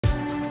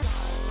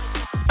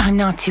I'm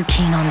not too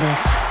keen on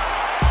this.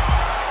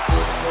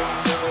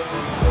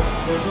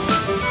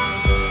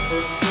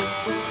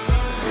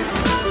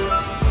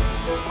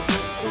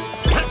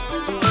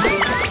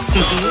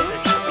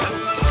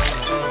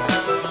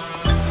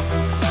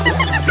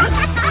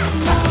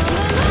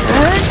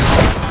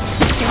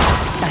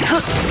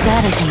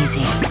 That is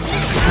easy.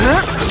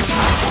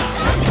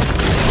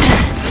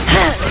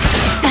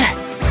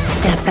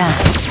 Step back.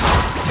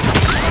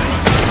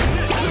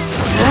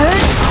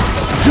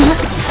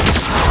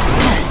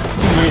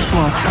 This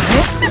will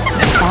hurt.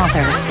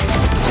 Bother.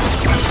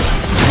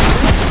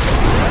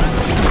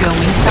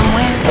 Going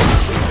somewhere?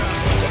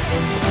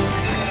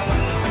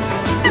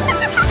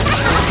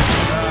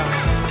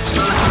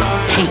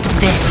 Take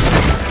this.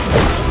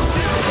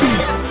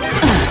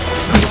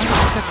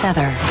 It's a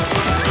feather.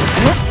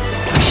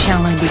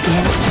 Shall I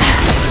begin?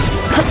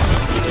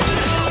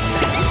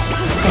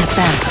 Step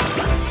back.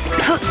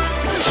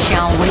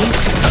 Shall we?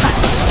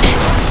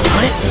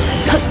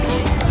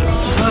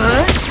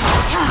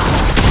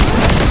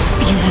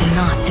 You will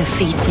not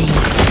defeat me.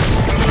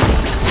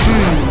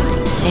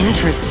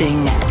 Interesting.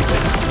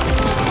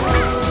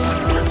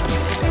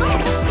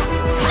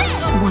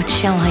 What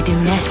shall I do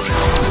next?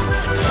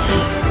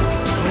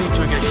 We need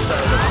to get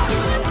settled.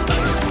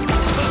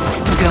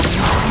 Go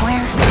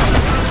somewhere?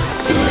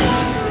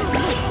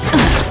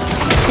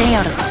 Stay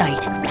out of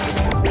sight.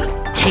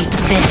 Take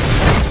this.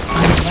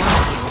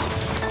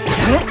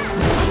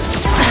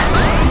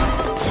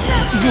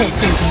 This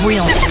is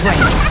real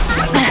strength.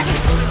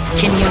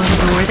 Can you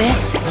endure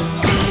this?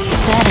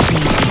 That is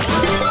easy.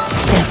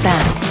 Step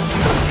back.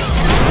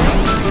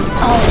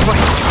 All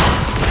right.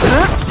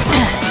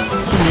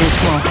 This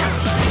will.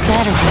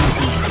 That is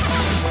easy.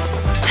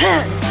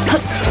 Step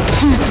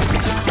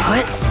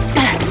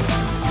back.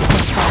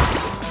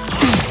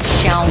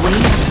 Shall we?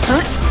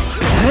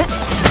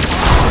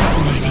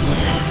 Fascinating.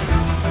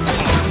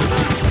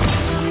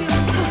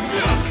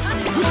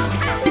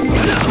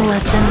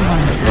 Lesson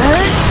learned.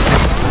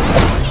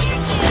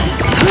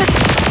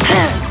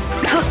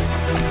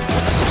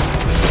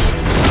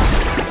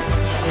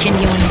 Can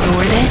you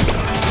endure this?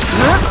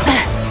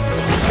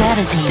 That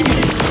is easy.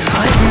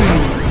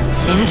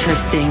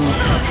 Interesting.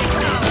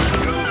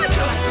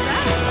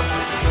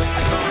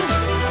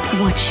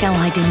 What shall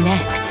I do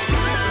next?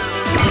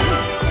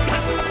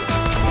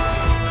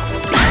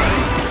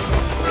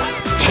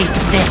 Take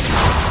this.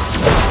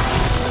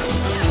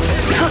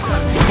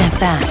 Step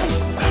back.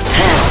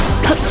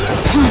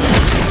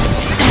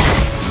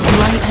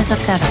 Light as a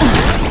feather.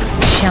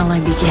 Shall I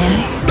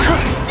begin?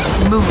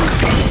 Move.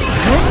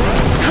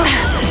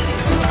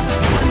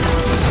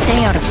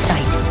 Stay out of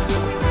sight.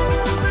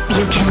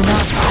 You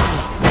cannot.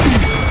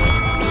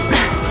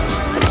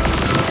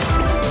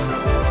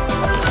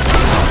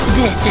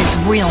 This is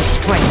real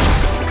strength.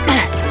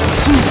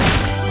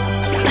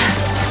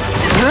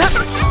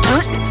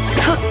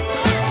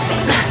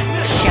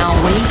 Shall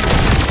we?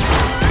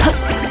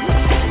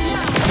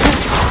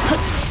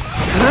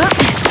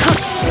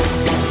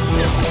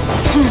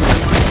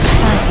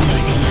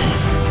 Fascinating.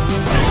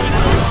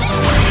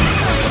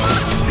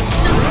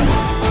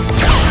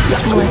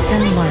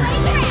 Lesson learned.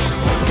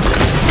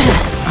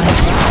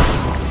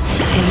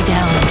 Stay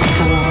down,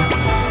 fool.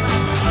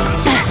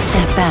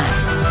 Step back.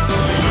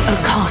 A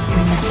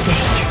costly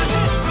mistake.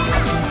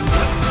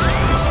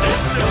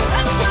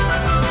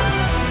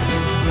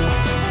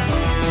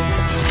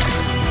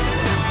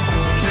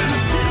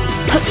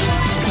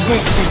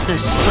 This is the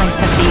strength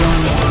of the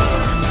Oni.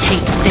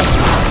 Take this.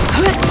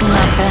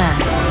 Not bad,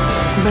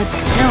 but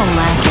still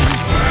lacking.